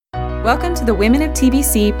Welcome to the Women of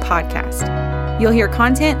TBC podcast. You'll hear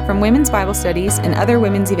content from women's Bible studies and other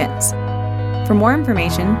women's events. For more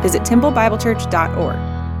information, visit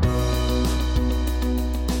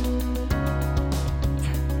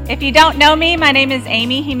templebiblechurch.org. If you don't know me, my name is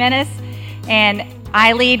Amy Jimenez, and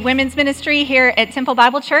I lead women's ministry here at Temple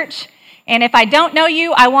Bible Church. And if I don't know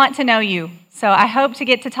you, I want to know you. So I hope to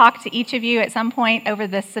get to talk to each of you at some point over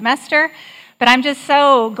this semester. But I'm just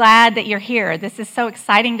so glad that you're here. This is so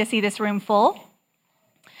exciting to see this room full.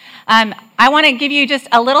 I want to give you just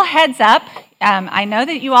a little heads up. I know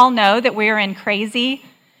that you all know that we're in crazy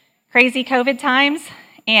COVID times,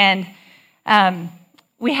 and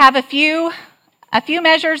we have a few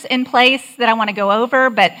measures in place that I want to go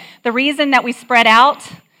over. But the reason that we spread out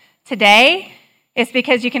today is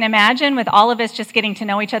because you can imagine, with all of us just getting to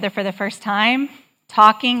know each other for the first time,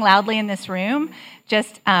 talking loudly in this room,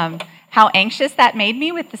 just how anxious that made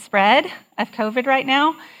me with the spread of COVID right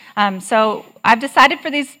now. So I've decided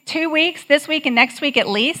for these 2 weeks, this week and next week at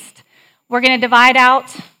least, we're going to divide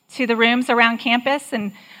out to the rooms around campus,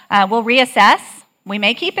 and we'll reassess. We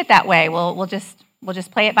may keep it that way. We'll just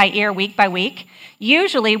play it by ear week by week.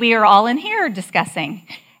 Usually we are all in here discussing.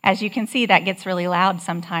 As you can see, that gets really loud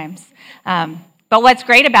sometimes. But what's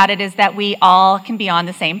great about it is that we all can be on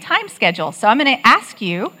the same time schedule. So I'm going to ask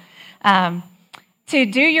you to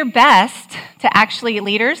do your best to actually,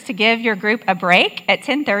 leaders, to give your group a break at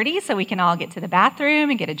 10:30 so we can all get to the bathroom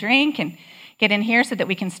and get a drink and get in here so that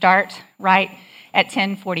we can start right at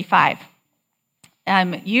 10:45.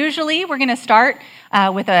 Usually we're going to start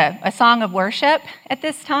with a song of worship at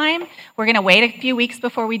this time. We're going to wait a few weeks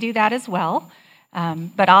before we do that as well.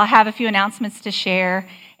 But I'll have a few announcements to share,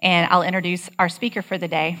 and I'll introduce our speaker for the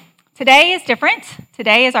day. Today is different.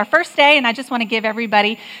 Today is our first day, and I just want to give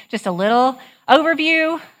everybody just a little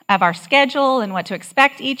overview of our schedule and what to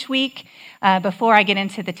expect each week before I get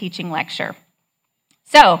into the teaching lecture.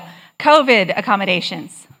 So, COVID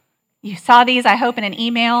accommodations. You saw these, I hope, in an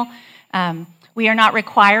email. We are not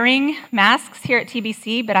requiring masks here at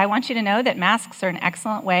TBC, but I want you to know that masks are an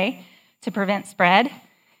excellent way to prevent spread.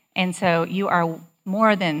 And so you are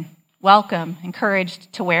more than welcome,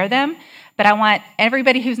 encouraged to wear them. But I want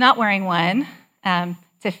everybody who's not wearing one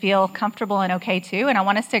to feel comfortable and okay too. And I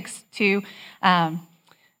want us to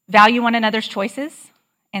value one another's choices.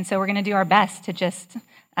 And so we're going to do our best to just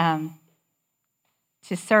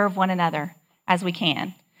to serve one another as we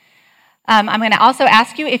can. I'm going to also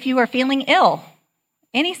ask you if you are feeling ill,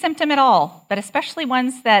 any symptom at all, but especially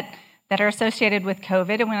ones that are associated with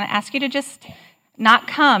COVID. I'm going to ask you to just not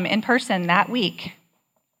come in person that week.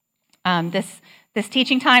 This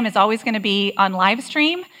teaching time is always going to be on live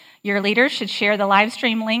stream. Your leaders should share the live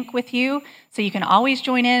stream link with you so you can always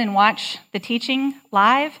join in and watch the teaching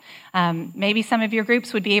live. Maybe some of your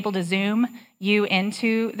groups would be able to Zoom you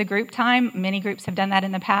into the group time. Many groups have done that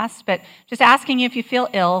in the past, but just asking you if you feel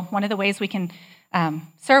ill, one of the ways we can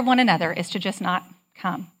serve one another is to just not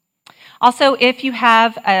come. Also, if you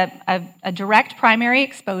have a direct primary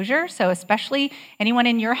exposure, so especially anyone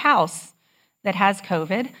in your house that has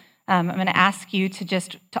COVID, I'm going to ask you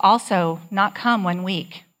to also not come 1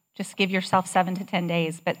 week. Just give yourself 7 to 10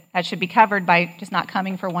 days, but that should be covered by just not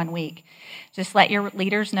coming for 1 week. Just let your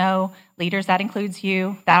leaders know. Leaders, that includes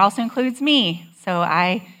you. That also includes me. So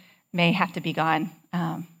I may have to be gone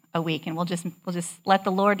a week, and we'll just let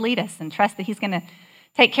the Lord lead us and trust that He's going to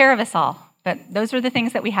take care of us all. But those are the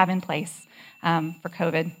things that we have in place for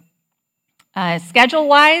COVID.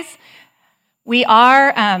 Schedule-wise, we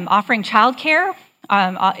are offering childcare.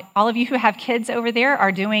 All of you who have kids over there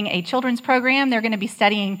are doing a children's program. They're going to be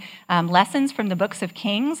studying lessons from the books of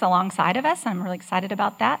Kings alongside of us. I'm really excited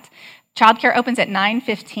about that. Childcare opens at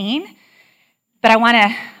 9:15, but I want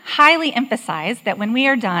to highly emphasize that when we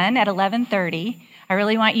are done at 11:30, I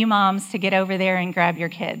really want you moms to get over there and grab your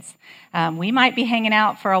kids. We might be hanging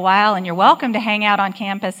out for a while, and you're welcome to hang out on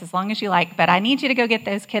campus as long as you like, but I need you to go get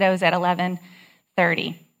those kiddos at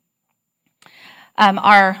 11:30.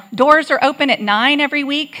 Our doors are open at 9 every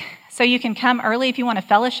week, so you can come early if you want to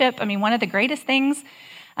fellowship. I mean, one of the greatest things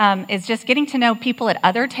is just getting to know people at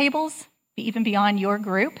other tables, even beyond your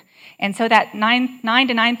group. And so that 9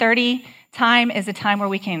 to 9:30 time is a time where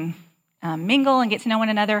we can mingle and get to know one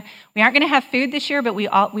another. We aren't going to have food this year, but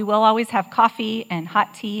we will always have coffee and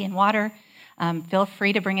hot tea and water. Feel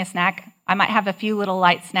free to bring a snack. I might have a few little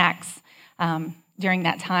light snacks during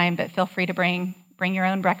that time, but feel free to bring your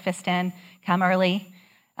own breakfast in. Come early.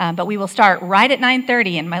 But we will start right at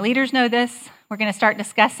 9:30, and my leaders know this. We're going to start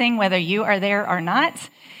discussing whether you are there or not,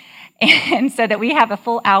 and so that we have a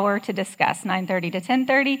full hour to discuss, 9:30 to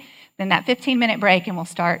 10:30, then that 15-minute break, and we'll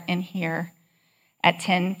start in here at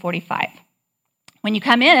 10:45. When you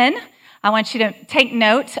come in, I want you to take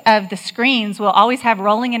note of the screens. We'll always have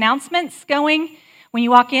rolling announcements going when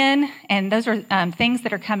you walk in, and those are things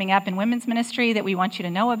that are coming up in women's ministry that we want you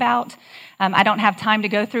to know about. I don't have time to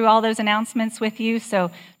go through all those announcements with you,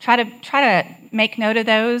 so try to make note of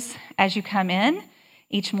those as you come in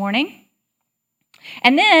each morning.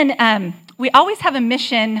 And then we always have a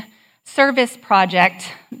mission service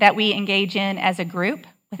project that we engage in as a group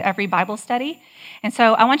with every Bible study. And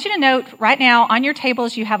so I want you to note right now on your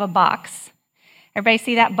tables you have a box. Everybody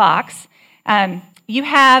see that box? You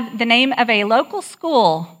have the name of a local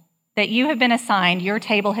school that you have been assigned, your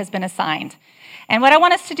table has been assigned. And what I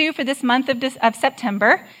want us to do for this month of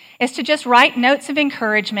September is to just write notes of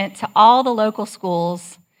encouragement to all the local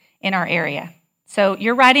schools in our area. So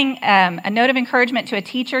you're writing a note of encouragement to a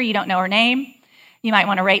teacher, you don't know her name. You might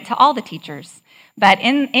want to write to all the teachers. But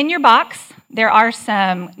in your box, there are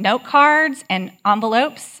some note cards and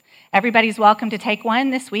envelopes. Everybody's welcome to take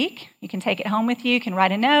one this week. You can take it home with you. You can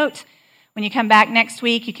write a note. When you come back next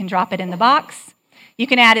week, you can drop it in the box. You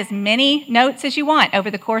can add as many notes as you want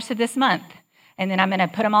over the course of this month. And then I'm going to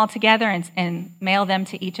put them all together and mail them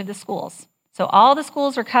to each of the schools. So all the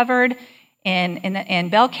schools are covered in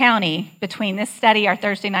Bell County between this study, our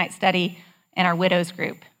Thursday night study, and our widows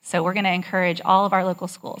group. So we're going to encourage all of our local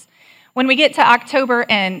schools. When we get to October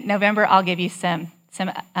and November, I'll give you some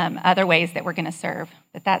other ways that we're going to serve.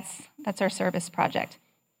 But that's our service project.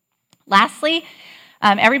 Lastly,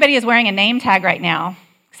 everybody is wearing a name tag right now,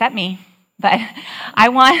 except me. But I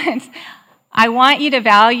want you to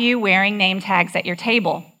value wearing name tags at your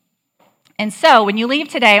table. And so when you leave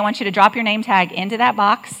today, I want you to drop your name tag into that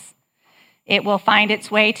box. It will find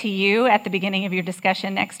its way to you at the beginning of your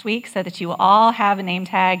discussion next week so that you will all have a name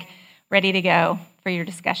tag ready to go for your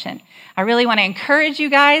discussion. I really want to encourage you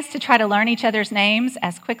guys to try to learn each other's names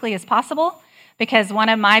as quickly as possible, because one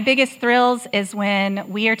of my biggest thrills is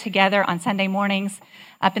when we are together on Sunday mornings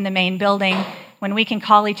up in the main building, when we can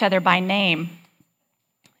call each other by name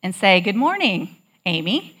and say, "Good morning,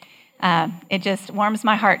 Amy." It just warms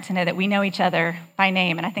my heart to know that we know each other by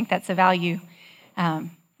name, and I think that's a value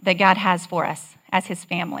that God has for us as his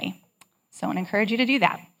family. So I want to encourage you to do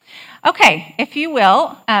that. Okay, if you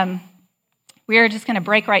will, we are just going to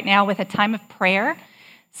break right now with a time of prayer.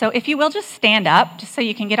 So if you will, just stand up, just so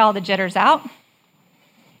you can get all the jitters out.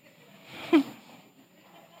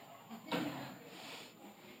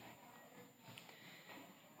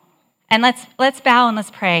 And let's bow and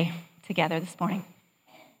let's pray together this morning.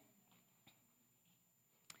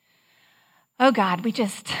 Oh God, we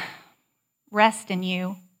just rest in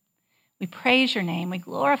you. We praise your name. We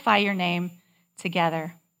glorify your name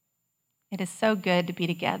together. It is so good to be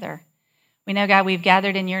together. We know, God, we've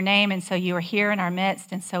gathered in your name, and so you are here in our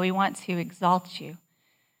midst, and so we want to exalt you,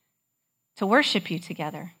 to worship you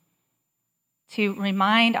together, to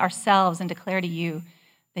remind ourselves and declare to you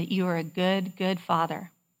that you are a good, good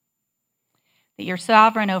Father, that you're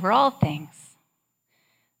sovereign over all things,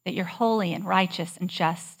 that you're holy and righteous and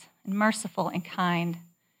just and merciful and kind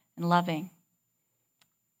and loving,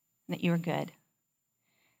 and that you are good.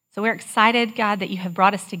 So we're excited, God, that you have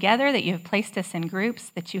brought us together, that you have placed us in groups,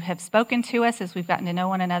 that you have spoken to us as we've gotten to know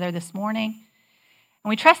one another this morning. And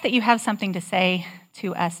we trust that you have something to say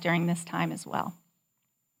to us during this time as well.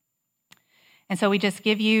 And so we just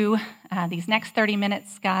give you these next 30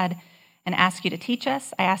 minutes, God, and ask you to teach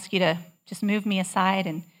us. I ask you to just move me aside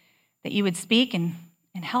and that you would speak and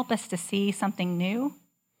help us to see something new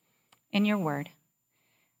in your word.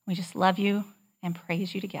 We just love you and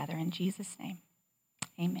praise you together in Jesus' name.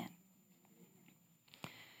 Amen.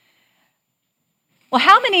 Well,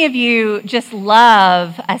 how many of you just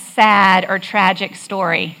love a sad or tragic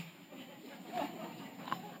story?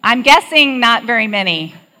 I'm guessing not very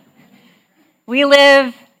many. We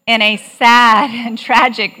live in a sad and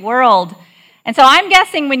tragic world. And so I'm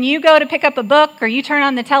guessing when you go to pick up a book or you turn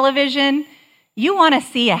on the television, you want to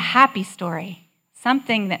see a happy story,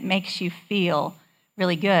 something that makes you feel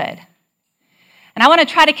really good. And I want to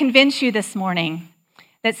try to convince you this morning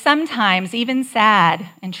that sometimes even sad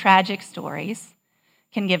and tragic stories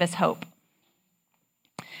can give us hope.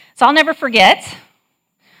 So I'll never forget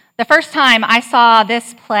the first time I saw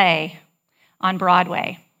this play on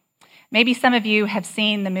Broadway. Maybe some of you have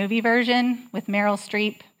seen the movie version with Meryl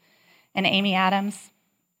Streep and Amy Adams.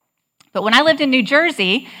 But when I lived in New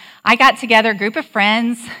Jersey, I got together a group of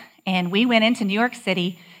friends and we went into New York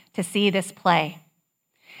City to see this play.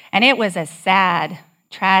 And it was a sad,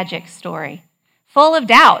 tragic story, full of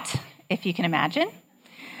doubt, if you can imagine.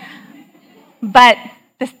 But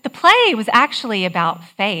the play was actually about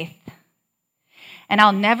faith. And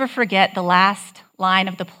I'll never forget the last line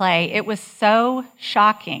of the play. It was so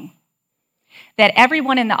shocking that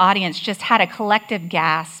everyone in the audience just had a collective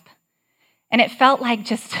gasp. And it felt like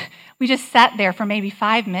we just sat there for maybe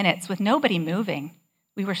 5 minutes with nobody moving.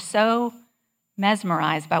 We were so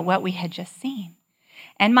mesmerized by what we had just seen.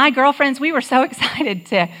 And my girlfriends, we were so excited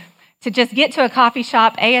to just get to a coffee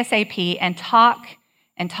shop ASAP and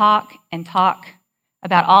talk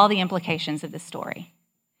about all the implications of the story.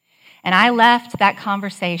 And I left that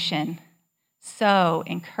conversation so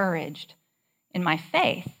encouraged in my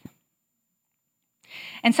faith.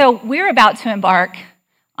 And so we're about to embark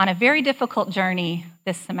on a very difficult journey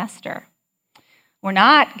this semester. We're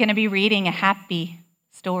not going to be reading a happy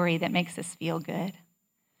story that makes us feel good.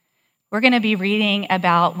 We're going to be reading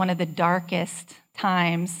about one of the darkest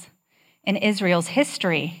times in Israel's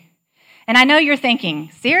history. And I know you're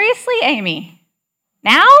thinking, seriously, Amy?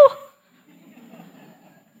 Now?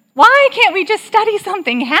 Why can't we just study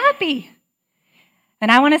something happy?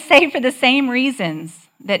 And I want to say for the same reasons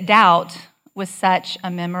that doubt was such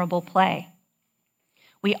a memorable play.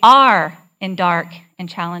 We are in dark and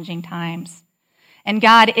challenging times, and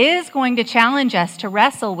God is going to challenge us to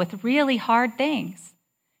wrestle with really hard things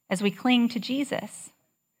as we cling to Jesus.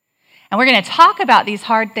 And we're going to talk about these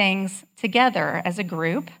hard things together as a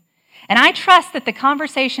group, and I trust that the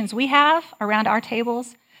conversations we have around our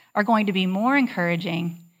tables are going to be more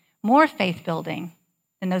encouraging, more faith-building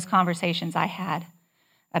than those conversations I had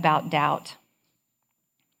about doubt.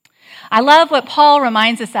 I love what Paul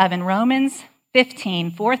reminds us of in Romans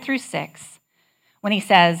 15, 4-6, when he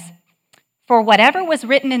says, "For whatever was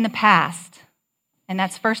written in the past," and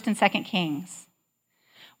that's 1st and 2nd Kings,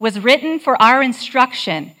 "was written for our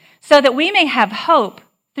instruction, so that we may have hope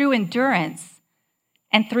through endurance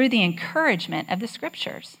and through the encouragement of the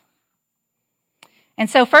Scriptures." And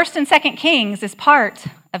so 1st and 2nd Kings is part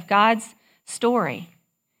of God's story.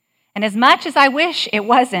 And as much as I wish it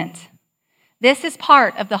wasn't, this is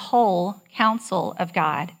part of the whole counsel of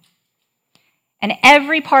God. And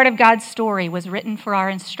every part of God's story was written for our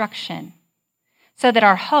instruction, so that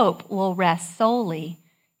our hope will rest solely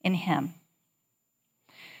in Him.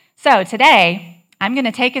 So today, I'm going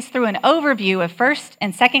to take us through an overview of 1st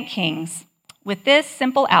and 2nd Kings with this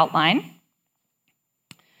simple outline.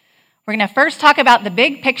 We're going to first talk about the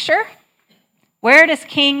big picture. Where does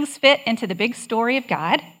Kings fit into the big story of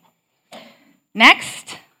God?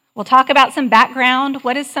 Next, we'll talk about some background.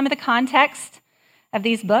 What is some of the context of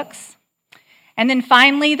these books? And then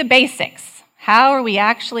finally, the basics. How are we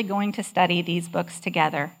actually going to study these books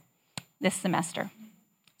together this semester?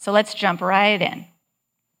 So let's jump right in.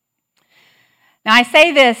 Now, I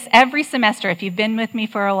say this every semester. If you've been with me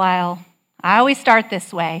for a while, I always start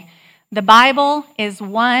this way. The Bible is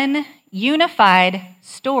one unified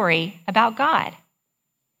story about God.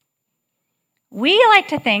 We like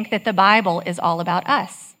to think that the Bible is all about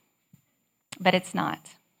us, but it's not.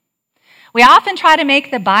 We often try to make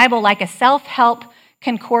the Bible like a self-help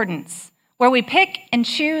concordance, where we pick and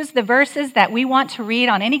choose the verses that we want to read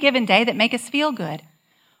on any given day that make us feel good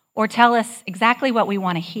or tell us exactly what we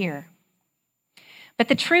want to hear. But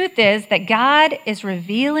the truth is that God is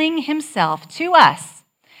revealing Himself to us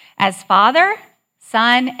as Father,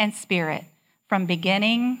 Son, and Spirit from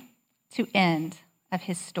beginning to end of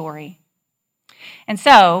His story. And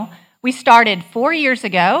so we started 4 years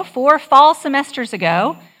ago, 4 fall semesters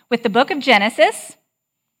ago, with the book of Genesis,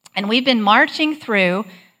 and we've been marching through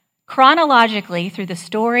chronologically through the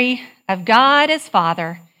story of God as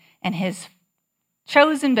Father and His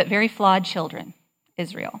chosen but very flawed children,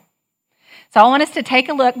 Israel. So I want us to take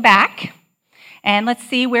a look back, and let's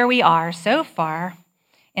see where we are so far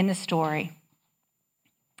in the story.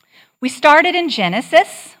 We started in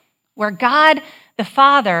Genesis, where God the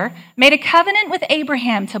Father made a covenant with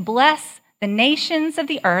Abraham to bless the nations of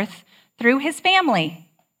the earth through his family.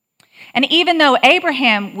 And even though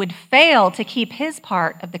Abraham would fail to keep his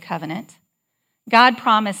part of the covenant, God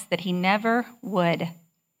promised that He never would.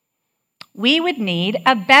 We would need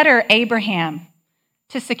a better Abraham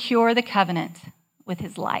to secure the covenant with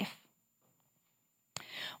his life.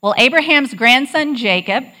 Well, Abraham's grandson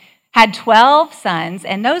Jacob had 12 sons,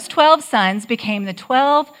 and those 12 sons became the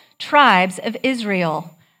 12 tribes of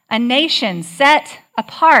Israel, a nation set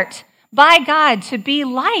apart by God to be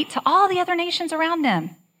light to all the other nations around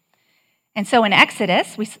them. And so in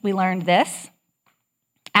Exodus, we learned this.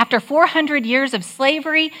 After 400 years of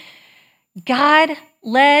slavery, God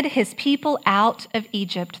led His people out of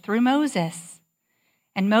Egypt through Moses.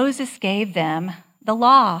 And Moses gave them the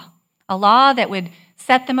law, a law that would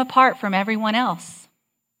set them apart from everyone else.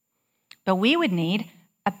 But we would need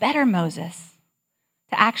a better Moses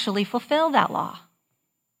to actually fulfill that law.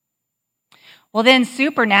 Well, then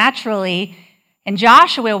supernaturally, In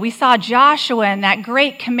Joshua, we saw Joshua and that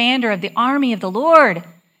great commander of the army of the Lord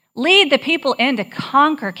lead the people in to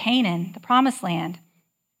conquer Canaan, the promised land.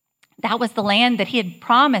 That was the land that he had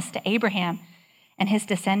promised to Abraham and his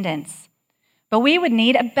descendants. But we would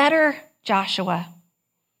need a better Joshua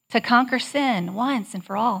to conquer sin once and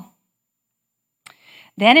for all.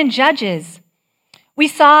 Then in Judges, we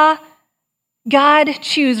saw God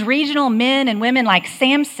choose regional men and women like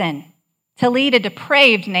Samson to lead a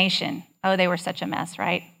depraved nation. Oh, they were such a mess,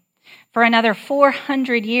 right? For another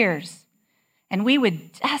 400 years. And we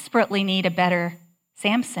would desperately need a better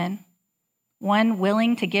Samson, one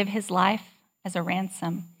willing to give his life as a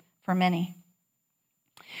ransom for many.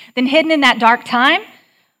 Then hidden in that dark time,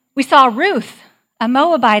 we saw Ruth, a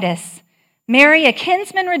Moabitess, marry a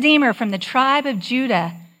kinsman redeemer from the tribe of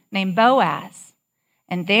Judah named Boaz.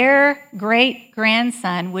 And their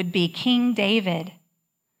great-grandson would be King David.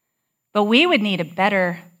 But we would need a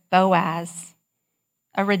better Boaz,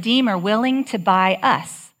 a redeemer willing to buy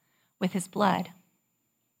us with his blood.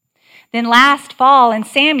 Then last fall in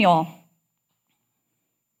Samuel,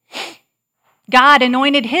 God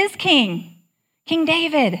anointed his king, King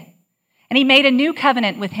David, and he made a new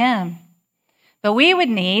covenant with him. But we would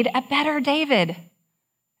need a better David,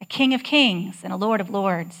 a King of Kings and a Lord of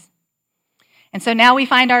Lords. And so now we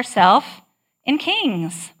find ourselves in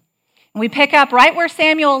Kings. And we pick up right where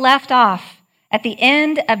Samuel left off at the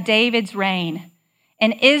end of David's reign.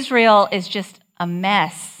 And Israel is just a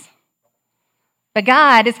mess. But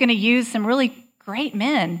God is going to use some really great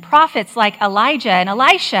men, prophets like Elijah and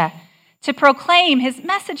Elisha, to proclaim his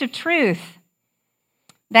message of truth.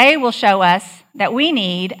 They will show us that we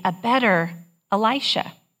need a better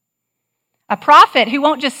Elisha, a prophet who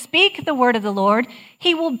won't just speak the word of the Lord,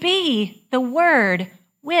 he will be the word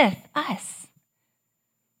with us.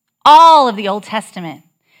 All of the Old Testament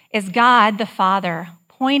is God the Father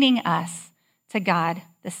pointing us to God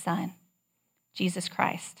the Son, Jesus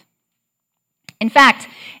Christ. In fact,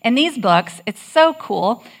 in these books, it's so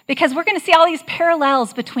cool because we're going to see all these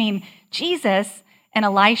parallels between Jesus and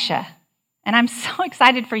Elisha. And I'm so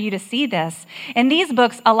excited for you to see this. In these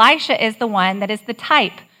books, Elisha is the one that is the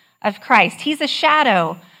type of Christ. He's a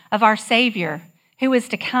shadow of our Savior who is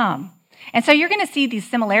to come. And so you're going to see these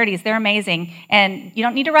similarities. They're amazing. And you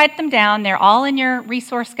don't need to write them down. They're all in your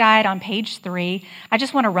resource guide on page 3. I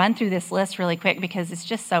just want to run through this list really quick because it's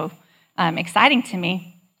just so exciting to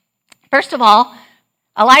me. First of all,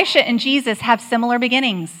 Elisha and Jesus have similar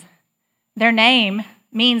beginnings. Their name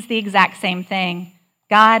means the exact same thing.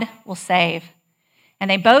 God will save.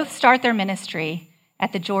 And they both start their ministry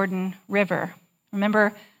at the Jordan River.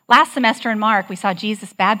 Remember, last semester in Mark, we saw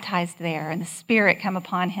Jesus baptized there and the Spirit come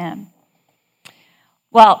upon him.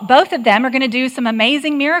 Well, both of them are going to do some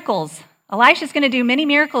amazing miracles. Elisha's going to do many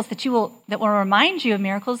miracles that will remind you of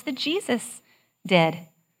miracles that Jesus did.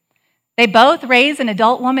 They both raise an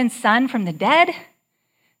adult woman's son from the dead.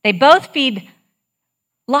 They both feed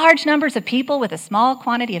large numbers of people with a small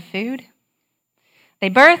quantity of food. They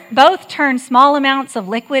both turn small amounts of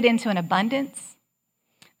liquid into an abundance.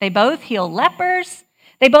 They both heal lepers.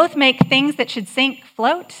 They both make things that should sink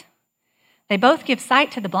float. They both give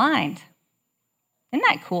sight to the blind. Isn't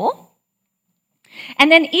that cool?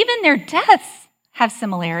 And then even their deaths have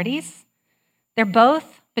similarities. They're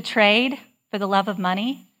both betrayed for the love of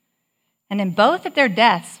money. And then both of their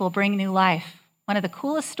deaths will bring new life. One of the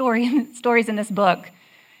coolest stories in this book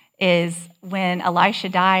is when Elisha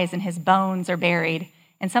dies and his bones are buried,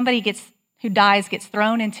 and somebody who dies gets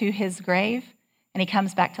thrown into his grave, and he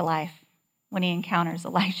comes back to life when he encounters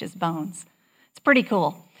Elisha's bones. It's pretty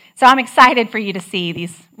cool. So I'm excited for you to see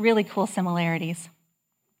these really cool similarities.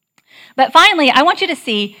 But finally, I want you to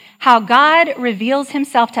see how God reveals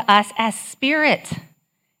himself to us as Spirit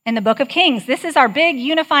in the book of Kings. This is our big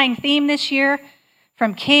unifying theme this year,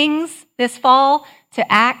 from Kings this fall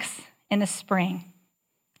to Acts in the spring.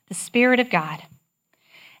 The Spirit of God.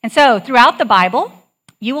 And so throughout the Bible,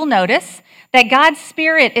 you will notice that God's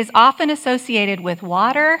Spirit is often associated with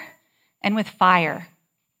water and with fire,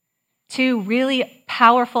 two really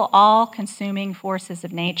powerful, all-consuming forces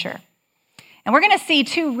of nature. And we're going to see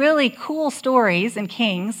two really cool stories in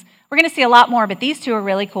Kings. We're going to see a lot more, but these two are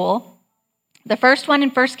really cool. The first one in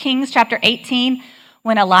 1 Kings chapter 18,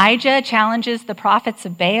 when Elijah challenges the prophets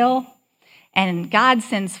of Baal, and God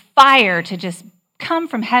sends fire to just come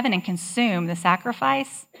from heaven and consume the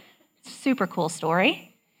sacrifice. Super cool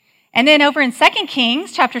story. And then over in 2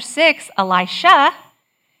 Kings chapter 6, Elisha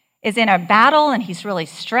is in a battle and he's really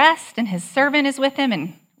stressed and his servant is with him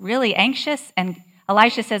and really anxious. And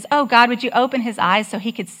Elisha says, "Oh God, would you open his eyes so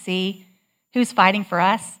he could see who's fighting for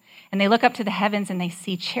us?" And they look up to the heavens and they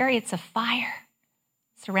see chariots of fire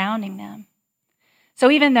surrounding them. So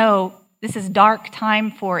even though this is dark time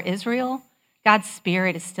for Israel, God's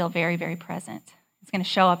Spirit is still very, very present. It's going to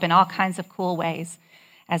show up in all kinds of cool ways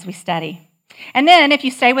as we study. And then if you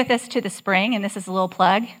stay with us to the spring, and this is a little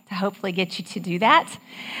plug to hopefully get you to do that,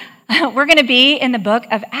 we're going to be in the book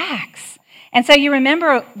of Acts. And so you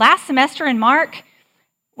remember last semester in Mark,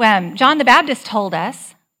 when John the Baptist told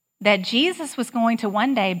us that Jesus was going to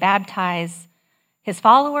one day baptize his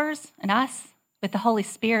followers and us with the Holy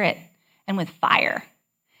Spirit and with fire.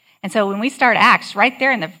 And so when we start Acts, right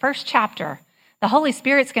there in the first chapter, the Holy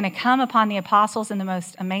Spirit's going to come upon the apostles in the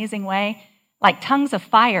most amazing way, like tongues of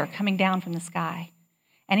fire coming down from the sky.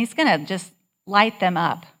 And he's going to just light them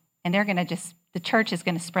up. And the church is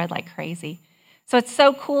going to spread like crazy. So it's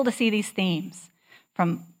so cool to see these themes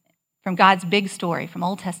from God's big story, from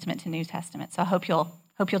Old Testament to New Testament. So I hope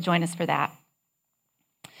you'll join us for that.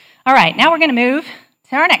 All right, now we're going to move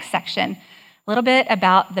to our next section, a little bit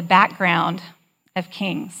about the background of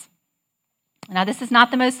kings. Now, this is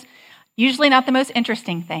usually not the most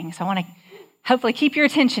interesting thing, so I want to hopefully keep your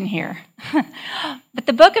attention here. But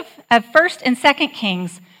the book of 1st and 2nd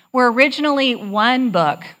Kings were originally one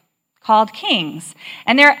book called Kings.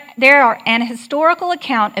 And there are an historical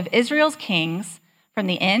account of Israel's kings from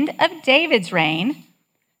the end of David's reign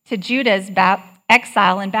to Judah's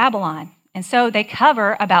exile in Babylon. And so they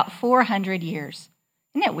cover about 400 years.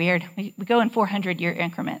 Isn't it weird? We go in 400-year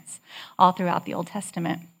increments all throughout the Old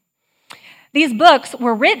Testament. These books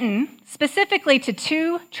were written specifically to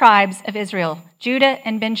two tribes of Israel, Judah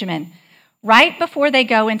and Benjamin, right before they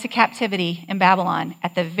go into captivity in Babylon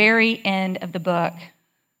at the very end of the book.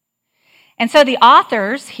 And so the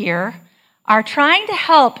authors here are trying to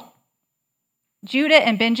help Judah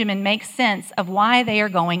and Benjamin make sense of why they are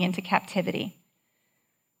going into captivity.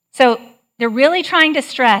 So they're really trying to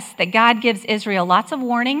stress that God gives Israel lots of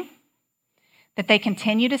warning, that they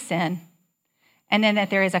continue to sin, and then that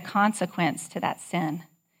there is a consequence to that sin.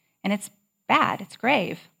 And it's bad, it's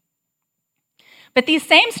grave. But these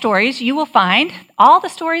same stories, you will find, all the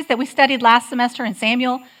stories that we studied last semester in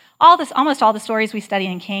Samuel, almost all the stories we study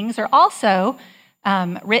in Kings are also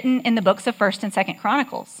written in the books of 1st and 2nd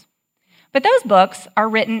Chronicles. But those books are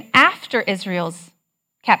written after Israel's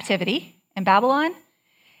captivity in Babylon.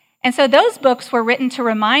 And so those books were written to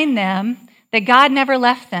remind them that God never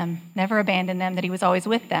left them, never abandoned them, that he was always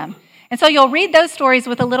with them. And so you'll read those stories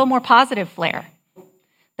with a little more positive flair.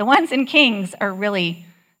 The ones in Kings are really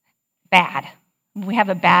bad. We have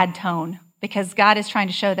a bad tone because God is trying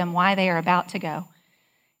to show them why they are about to go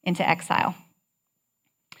into exile.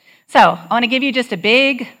 So I want to give you just a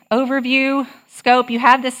big overview scope. You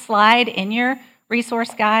have this slide in your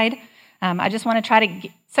resource guide. I just want to try to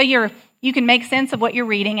so you can make sense of what you're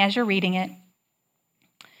reading as you're reading it.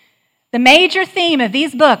 The major theme of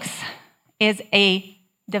these books is a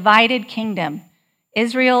divided kingdom.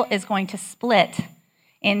 Israel is going to split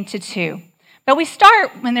into two. But we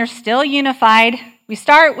start when they're still unified. We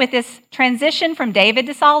start with this transition from David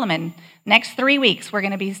to Solomon. Next 3 weeks, we're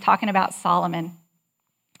going to be talking about Solomon.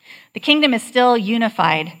 The kingdom is still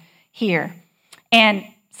unified here. And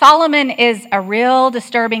Solomon is a real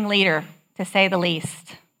disturbing leader, to say the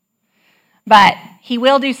least. But he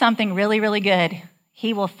will do something really, really good.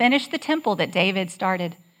 He will finish the temple that David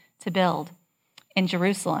started to build in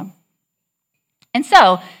Jerusalem. And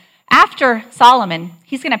so, after Solomon,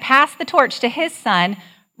 he's going to pass the torch to his son,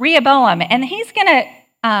 Rehoboam, and he's going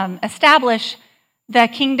to establish the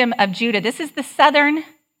kingdom of Judah. This is the southern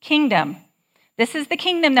kingdom. This is the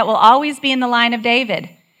kingdom that will always be in the line of David.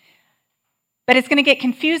 But it's going to get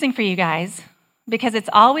confusing for you guys because it's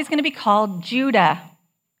always going to be called Judah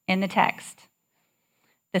in the text.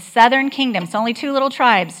 The southern kingdom. It's only two little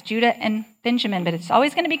tribes, Judah and Benjamin, but it's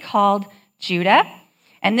always going to be called Judah.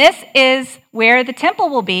 And this is where the temple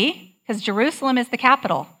will be, because Jerusalem is the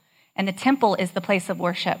capital, and the temple is the place of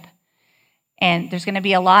worship. And there's going to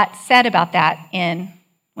be a lot said about that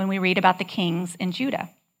when we read about the kings in Judah.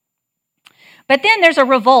 But then there's a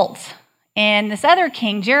revolt, and this other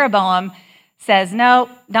king, Jeroboam, says, no,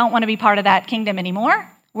 don't want to be part of that kingdom anymore.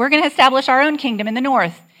 We're going to establish our own kingdom in the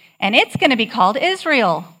north, and it's going to be called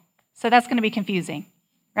Israel. So that's going to be confusing,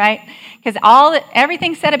 right? Because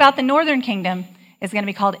everything said about the northern kingdom is going to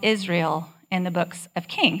be called Israel in the books of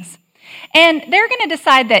Kings. And they're going to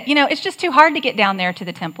decide that, it's just too hard to get down there to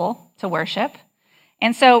the temple to worship.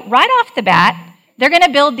 And so right off the bat, they're going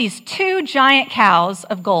to build these two giant cows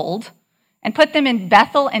of gold and put them in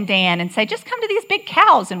Bethel and Dan and say, just come to these big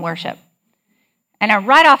cows and worship. And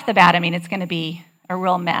right off the bat, it's going to be a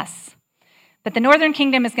real mess. But the northern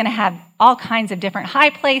kingdom is going to have all kinds of different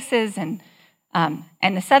high places, and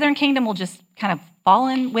the southern kingdom will just kind of fall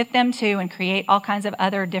in with them too and create all kinds of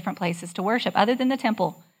other different places to worship other than the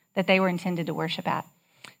temple that they were intended to worship at.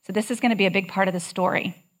 So this is going to be a big part of the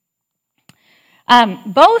story.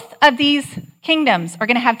 Both of these kingdoms are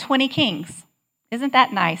going to have 20 kings. Isn't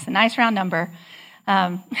that nice? A nice round number.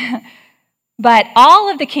 But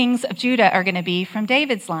all of the kings of Judah are going to be from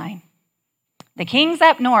David's line. The kings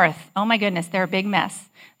up north, oh my goodness, they're a big mess.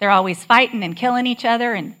 They're always fighting and killing each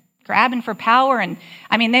other and grabbing for power. And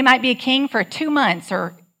they might be a king for 2 months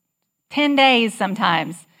or 10 days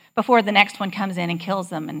sometimes before the next one comes in and kills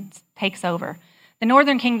them and takes over. The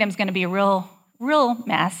northern kingdom's going to be a real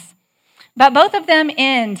mess. But both of them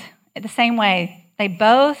end the same way. They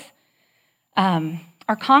both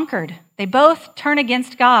are conquered. They both turn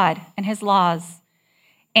against God and his laws.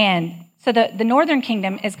 And so the northern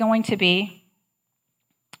kingdom is going to be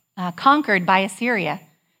conquered by Assyria.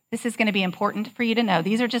 This is going to be important for you to know.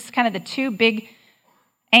 These are just kind of the two big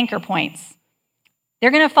anchor points.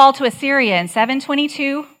 They're going to fall to Assyria in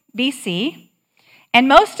 722 BC, and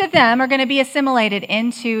most of them are going to be assimilated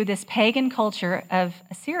into this pagan culture of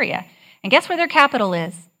Assyria. And guess where their capital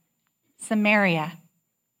is? Samaria.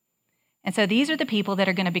 And so these are the people that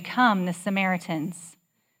are going to become the Samaritans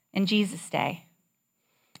in Jesus' day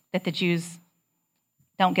that the Jews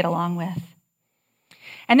don't get along with.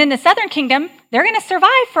 And then the southern kingdom, they're going to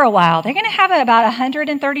survive for a while. They're going to have about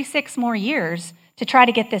 136 more years to try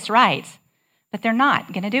to get this right, but they're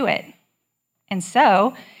not going to do it. And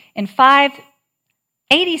so in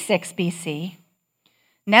 586 BC,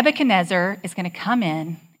 Nebuchadnezzar is going to come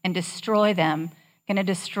in and destroy them, going to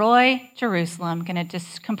destroy Jerusalem, going to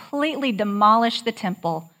just completely demolish the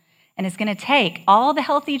temple, and is going to take all the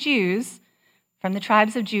healthy Jews from the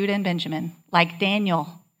tribes of Judah and Benjamin, like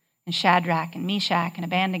Daniel and Shadrach and Meshach and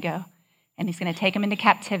Abednego, and he's going to take them into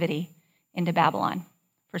captivity into Babylon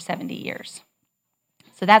for 70 years.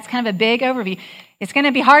 So that's kind of a big overview. It's going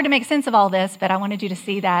to be hard to make sense of all this, but I wanted you to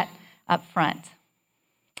see that up front.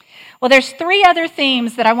 Well, there's 3 other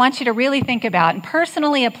themes that I want you to really think about and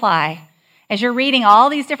personally apply as you're reading all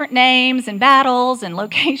these different names and battles and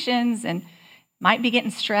locations and might be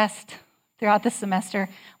getting stressed throughout the semester.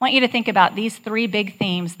 I want you to think about these 3 big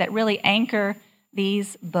themes that really anchor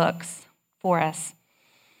these books for us.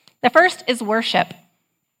 The first is worship.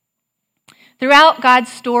 Throughout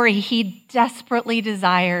God's story, he desperately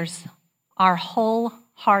desires our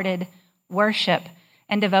wholehearted worship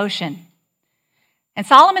and devotion. And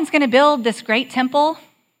Solomon's going to build this great temple,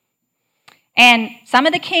 and some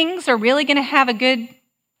of the kings are really going to have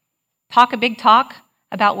a big talk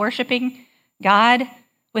about worshiping God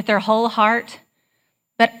with their whole heart.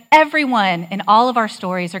 But everyone in all of our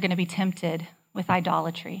stories are going to be tempted with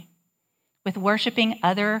idolatry, with worshiping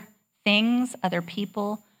other things, other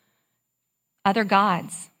people, other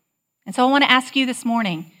gods. And so I want to ask you this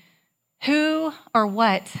morning, who or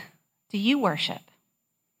what do you worship?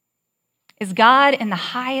 Is God in the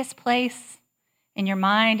highest place in your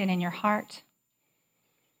mind and in your heart?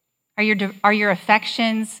 Are your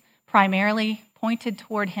affections primarily pointed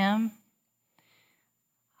toward him?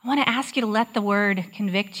 I want to ask you to let the word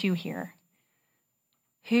convict you here.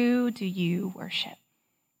 Who do you worship?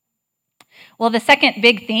 Well, the second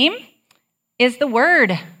big theme is the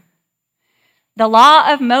word. The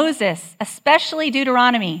law of Moses, especially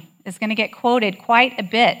Deuteronomy, is going to get quoted quite a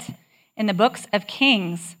bit in the books of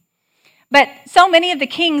Kings. But so many of the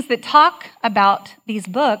kings that talk about these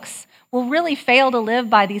books will really fail to live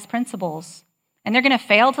by these principles. And they're going to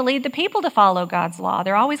fail to lead the people to follow God's law.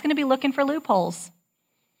 They're always going to be looking for loopholes.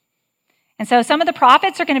 And so some of the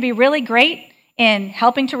prophets are going to be really great in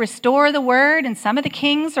helping to restore the word, and some of the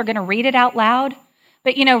kings are going to read it out loud.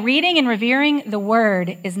 But reading and revering the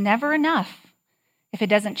word is never enough if it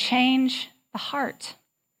doesn't change the heart.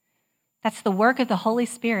 That's the work of the Holy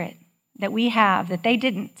Spirit that we have, that they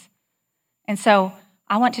didn't. And so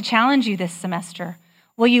I want to challenge you this semester.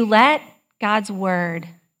 Will you let God's word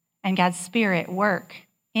and God's Spirit work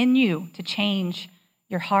in you to change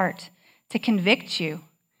your heart, to convict you,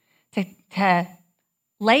 to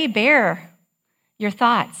lay bare your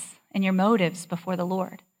thoughts and your motives before the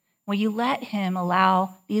Lord? Will you let him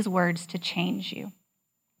allow these words to change you?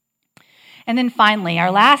 And then finally,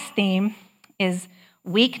 our last theme is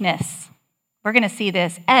weakness. We're going to see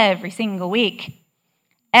this every single week.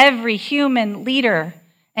 Every human leader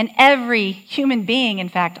and every human being, in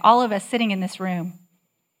fact, all of us sitting in this room,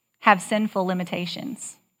 have sinful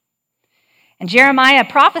limitations. And Jeremiah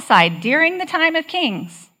prophesied during the time of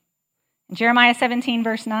Kings. In Jeremiah 17,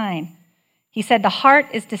 verse 9, he said, "The heart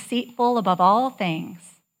is deceitful above all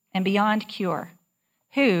things and beyond cure.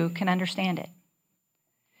 Who can understand it?"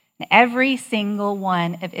 And every single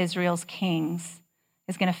one of Israel's kings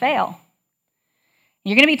is going to fail.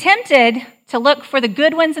 You're going to be tempted to look for the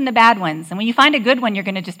good ones and the bad ones. And when you find a good one, you're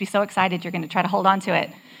going to just be so excited, you're going to try to hold on to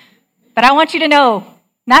it. But I want you to know,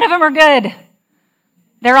 none of them are good.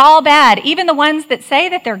 They're all bad. Even the ones that say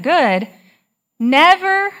that they're good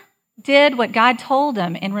never did what God told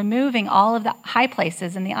them in removing all of the high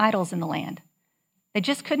places and the idols in the land. They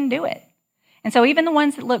just couldn't do it. And so even the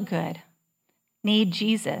ones that look good need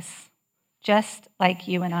Jesus, just like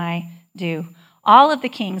you and I do. All of the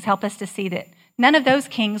kings help us to see that none of those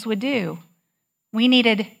kings would do. We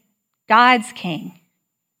needed God's king,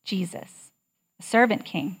 Jesus, a servant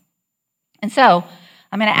king. And so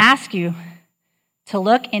I'm going to ask you to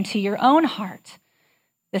look into your own heart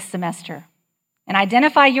this semester and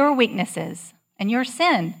identify your weaknesses and your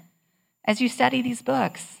sin as you study these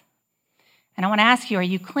books. And I want to ask you, are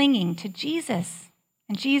you clinging to Jesus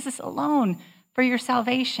and Jesus alone for your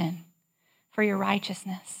salvation, for your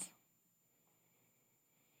righteousness?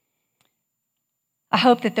 I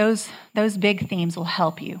hope that those big themes will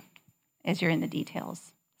help you as you're in the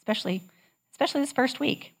details, especially this first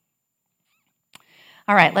week.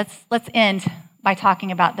 All right, let's end by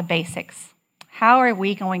talking about the basics. How are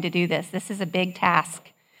we going to do this? This is a big task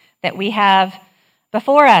that we have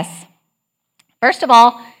before us. First of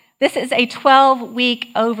all, this is a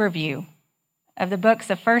 12-week overview of the books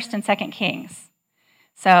of 1st and 2nd Kings.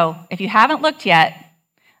 So if you haven't looked yet,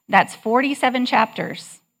 that's 47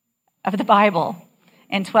 chapters of the Bible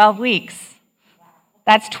in 12 weeks.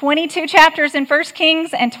 That's 22 chapters in 1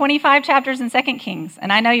 Kings and 25 chapters in 2 Kings.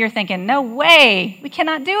 And I know you're thinking, no way, we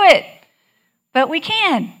cannot do it. But we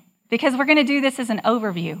can, because we're going to do this as an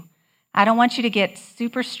overview. I don't want you to get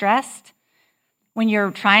super stressed when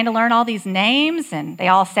you're trying to learn all these names and they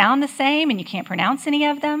all sound the same and you can't pronounce any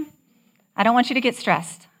of them. I don't want you to get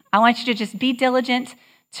stressed. I want you to just be diligent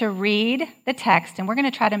to read the text, and we're going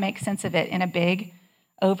to try to make sense of it in a big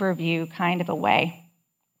overview kind of a way.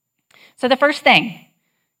 So the first thing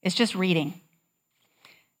is just reading.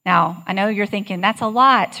 Now, I know you're thinking, that's a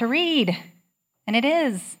lot to read, and it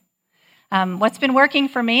is. What's been working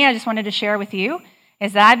for me, I just wanted to share with you,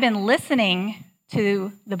 is that I've been listening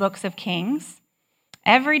to the books of Kings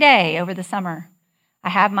every day over the summer. I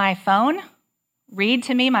have my phone read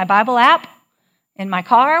to me my Bible app in my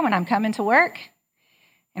car when I'm coming to work.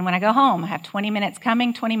 And when I go home, I have 20 minutes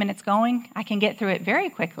coming, 20 minutes going. I can get through it very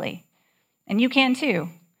quickly. And you can too.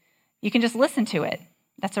 You can just listen to it.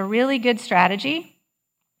 That's a really good strategy.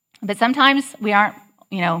 But sometimes we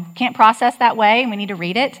can't process that way and we need to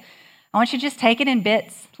read it. I want you to just take it in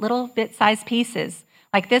bits, little bit-sized pieces.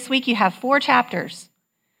 Like this week, you have 4 chapters.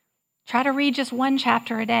 Try to read just 1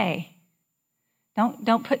 chapter a day.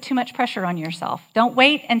 Don't put too much pressure on yourself. Don't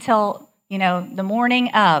wait until, the morning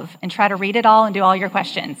of and try to read it all and do all your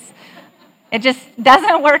questions. It just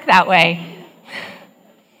doesn't work that way.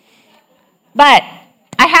 But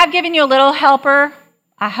I have given you a little helper,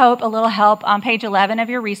 I hope a little help on page 11 of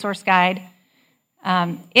your resource guide.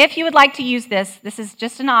 If you would like to use this is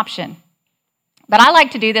just an option. But I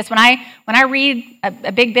like to do this when I read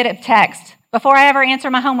a big bit of text. Before I ever answer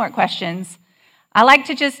my homework questions, I like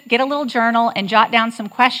to just get a little journal and jot down some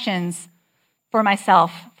questions for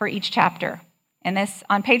myself for each chapter. And this,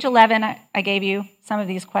 on page 11, I gave you some of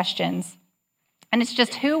these questions. And it's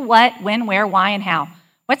just who, what, when, where, why, and how.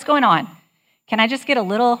 What's going on? Can I just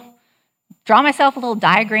draw myself a little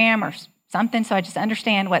diagram or something so I just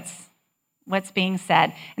understand what's being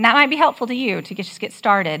said? And that might be helpful to you to just get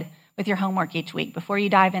started with your homework each week before you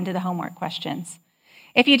dive into the homework questions.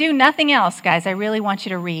 If you do nothing else, guys, I really want you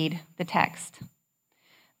to read the text.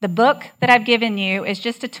 The book that I've given you is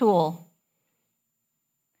just a tool.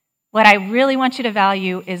 What I really want you to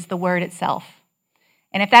value is the word itself.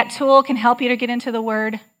 And if that tool can help you to get into the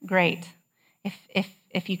word, great.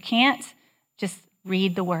 If you can't, just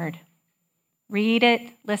read the word. Read it,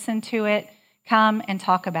 listen to it, come and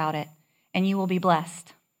talk about it, and you will be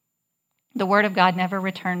blessed. The word of God never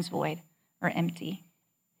returns void or empty.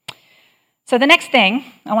 So the next thing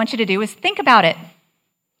I want you to do is think about it.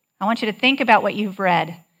 I want you to think about what you've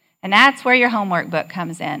read, and that's where your homework book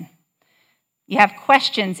comes in. You have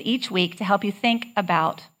questions each week to help you think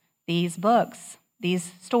about these books,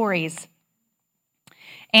 these stories.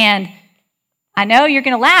 And I know you're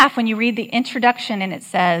going to laugh when you read the introduction and it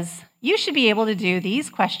says, you should be able to do these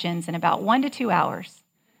questions in about 1 to 2 hours.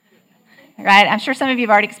 Right? I'm sure some of you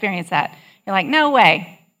have already experienced that. You're like, no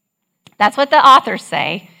way. That's what the authors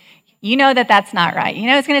say. You know that that's not right. You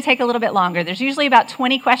know it's going to take a little bit longer. There's usually about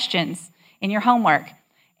 20 questions in your homework,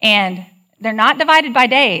 and they're not divided by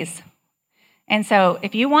days. And so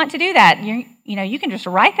if you want to do that, you can just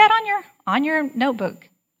write that on your notebook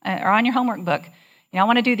or on your homework book. I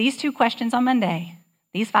want to do these 2 questions on Monday,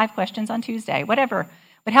 these 5 questions on Tuesday, whatever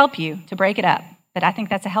would help you to break it up. But I think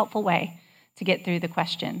that's a helpful way to get through the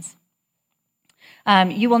questions.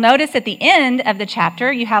 You will notice at the end of the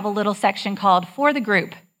chapter, you have a little section called For the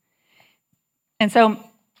Group. And so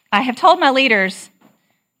I have told my leaders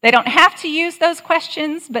they don't have to use those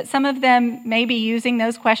questions, but some of them may be using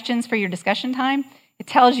those questions for your discussion time. It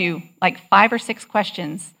tells you like 5 or 6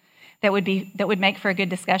 questions that would make for a good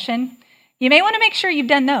discussion. You may want to make sure you've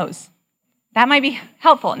done those. That might be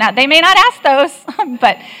helpful. Now, they may not ask those,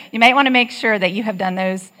 but you may want to make sure that you have done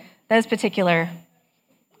those particular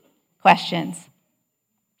questions.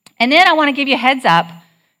 And then I want to give you a heads up.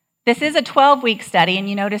 This is a 12-week study, and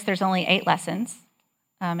you notice there's only 8 lessons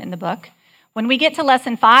in the book. When we get to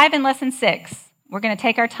lesson 5 and lesson 6, we're going to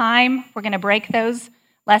take our time. We're going to break those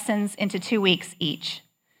lessons into 2 weeks each.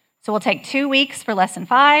 So we'll take 2 weeks for lesson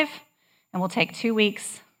 5, and we'll take 2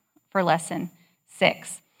 weeks for lesson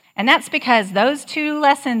 6. And that's because those 2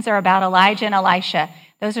 lessons are about Elijah and Elisha.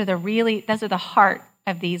 Those are the heart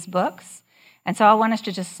of these books. And so I want us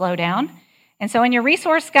to just slow down. And so in your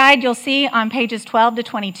resource guide, you'll see on pages 12 to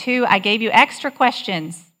 22, I gave you extra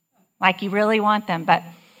questions, like you really want them. But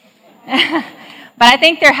I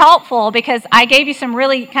think they're helpful because I gave you some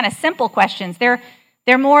really kind of simple questions. They're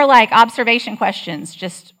more like observation questions,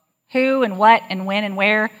 just who and what and when and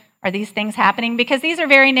where are these things happening? Because these are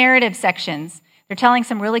very narrative sections. They're telling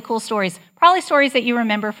some really cool stories, probably stories that you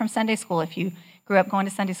remember from Sunday school if you grew up going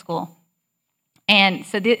to Sunday school. And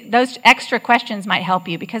so those extra questions might help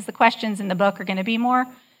you because the questions in the book are going to be more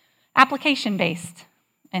application-based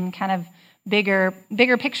and kind of bigger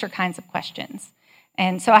picture kinds of questions.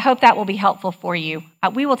 And so I hope that will be helpful for you.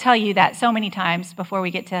 We will tell you that so many times before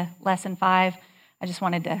we get to lesson 5. I just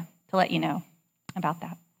wanted to let you know about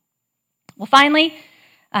that. Well, finally,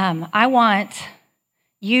 I want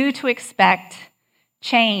you to expect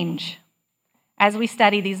change as we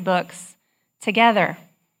study these books together.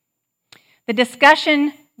 The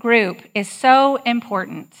discussion group is so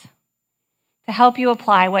important to help you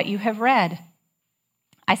apply what you have read.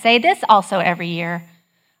 I say this also every year.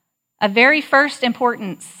 A very first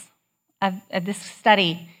importance of this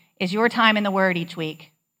study is your time in the Word each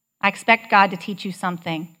week. I expect God to teach you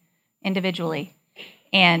something individually.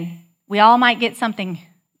 And we all might get something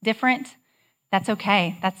different. That's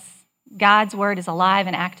okay. God's Word is alive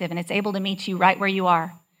and active, and it's able to meet you right where you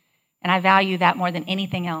are. And I value that more than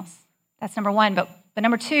anything else. That's number 1. But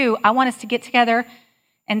number 2, I want us to get together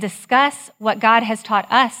and discuss what God has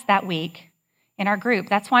taught us that week in our group.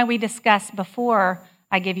 That's why we discuss before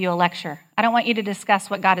I give you a lecture. I don't want you to discuss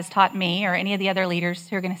what God has taught me or any of the other leaders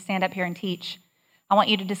who are going to stand up here and teach. I want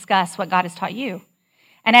you to discuss what God has taught you.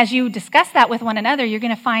 And as you discuss that with one another, you're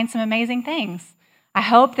going to find some amazing things. I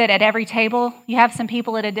hope that at every table, you have some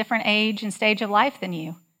people at a different age and stage of life than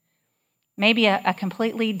you. Maybe a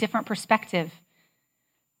completely different perspective.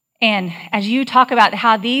 And as you talk about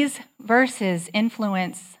how these verses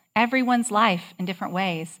influence everyone's life in different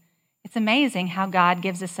ways, it's amazing how God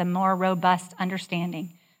gives us a more robust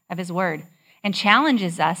understanding of His Word and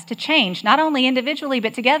challenges us to change, not only individually,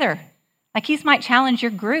 but together. Like He might challenge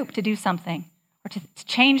your group to do something or to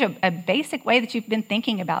change a basic way that you've been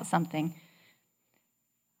thinking about something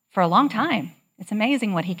for a long time. It's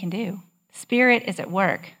amazing what He can do. The Spirit is at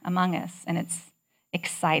work among us, and it's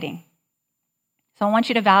exciting. So I want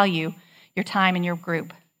you to value your time in your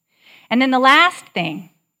group. And then the last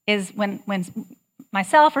thing is when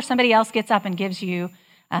myself or somebody else gets up and gives you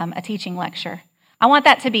a teaching lecture. I want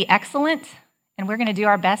that to be excellent, and we're going to do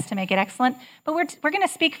our best to make it excellent, but we're going to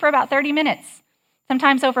speak for about 30 minutes,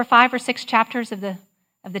 sometimes over 5 or 6 chapters of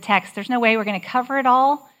the text. There's no way we're going to cover it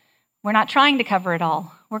all. We're not trying to cover it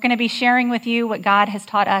all. We're going to be sharing with you what God has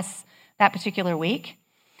taught us that particular week,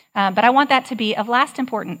 but I want that to be of last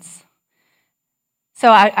importance. So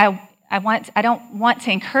I don't want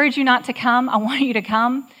to encourage you not to come. I want you to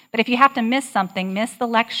come. But if you have to miss something, miss the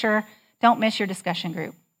lecture, don't miss your discussion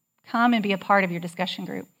group. Come and be a part of your discussion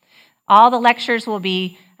group. All the lectures will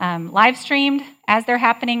be live streamed as they're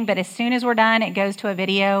happening, but as soon as we're done, it goes to a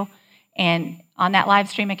video. And on that live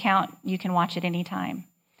stream account, you can watch it anytime.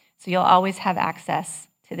 So you'll always have access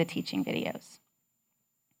to the teaching videos.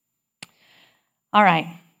 All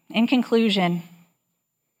right, in conclusion,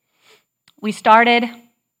 we started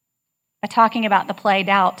by talking about the play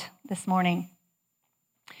Doubt this morning.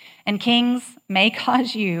 And kings may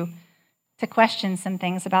cause you to question some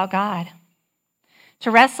things about God,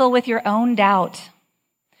 to wrestle with your own doubt.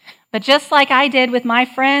 But just like I did with my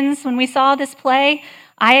friends when we saw this play,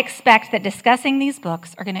 I expect that discussing these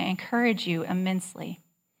books are going to encourage you immensely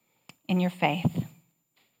in your faith.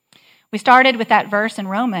 We started with that verse in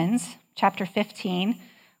Romans chapter 15,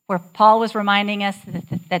 where Paul was reminding us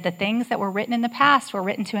that the things that were written in the past were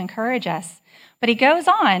written to encourage us. But he goes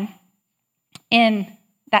on in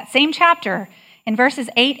that same chapter, in verses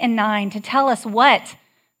 8 and 9, to tell us what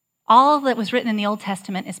all that was written in the Old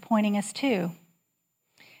Testament is pointing us to.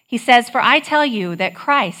 He says, "For I tell you that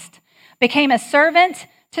Christ became a servant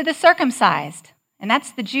to the circumcised." And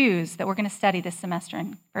that's the Jews that we're going to study this semester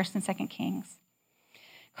in 1st and 2nd Kings.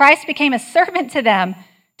 Christ became a servant to them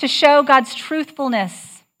to show God's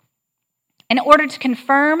truthfulness in order to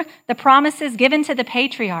confirm the promises given to the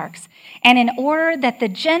patriarchs, and in order that the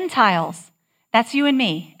Gentiles, that's you and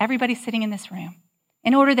me, everybody sitting in this room,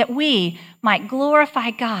 in order that we might glorify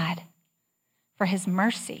God for his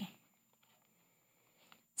mercy.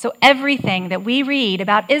 So everything that we read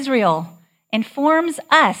about Israel informs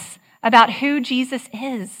us about who Jesus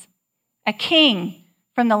is, a king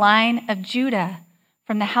from the line of Judah,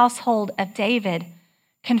 from the household of David,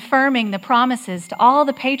 confirming the promises to all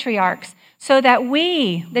the patriarchs so that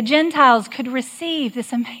we, the Gentiles, could receive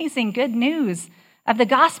this amazing good news of the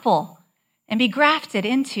gospel and be grafted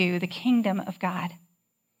into the kingdom of God.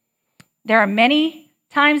 There are many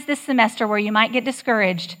times this semester where you might get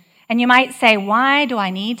discouraged and you might say, why do I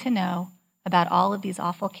need to know about all of these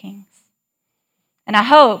awful kings? And I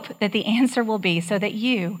hope that the answer will be so that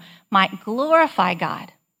you might glorify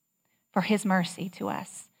God for his mercy to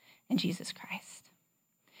us in Jesus Christ.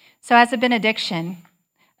 So as a benediction,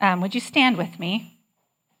 would you stand with me?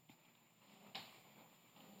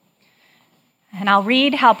 And I'll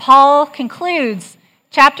read how Paul concludes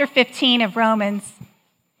chapter 15 of Romans,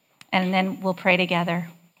 and then we'll pray together.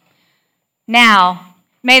 "Now,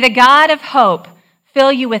 may the God of hope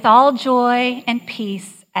fill you with all joy and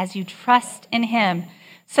peace as you trust in him,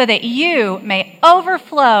 so that you may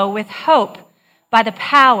overflow with hope by the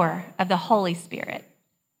power of the Holy Spirit."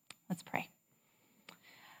 Let's pray.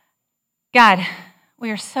 God, we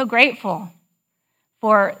are so grateful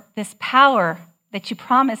for this power that you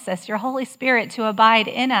promise us, your Holy Spirit, to abide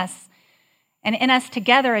in us and in us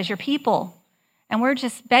together as your people. And we're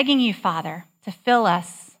just begging you, Father, to fill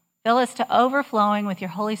us to overflowing with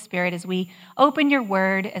your Holy Spirit as we open your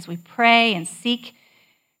word, as we pray and seek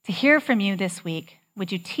to hear from you this week.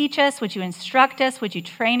 Would you teach us? Would you instruct us? Would you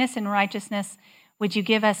train us in righteousness? Would you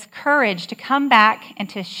give us courage to come back and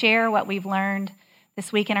to share what we've learned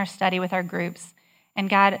this week in our study with our groups? And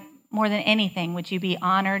God, more than anything, would you be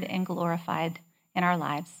honored and glorified in our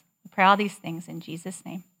lives? We pray all these things in Jesus'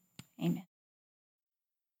 name. Amen.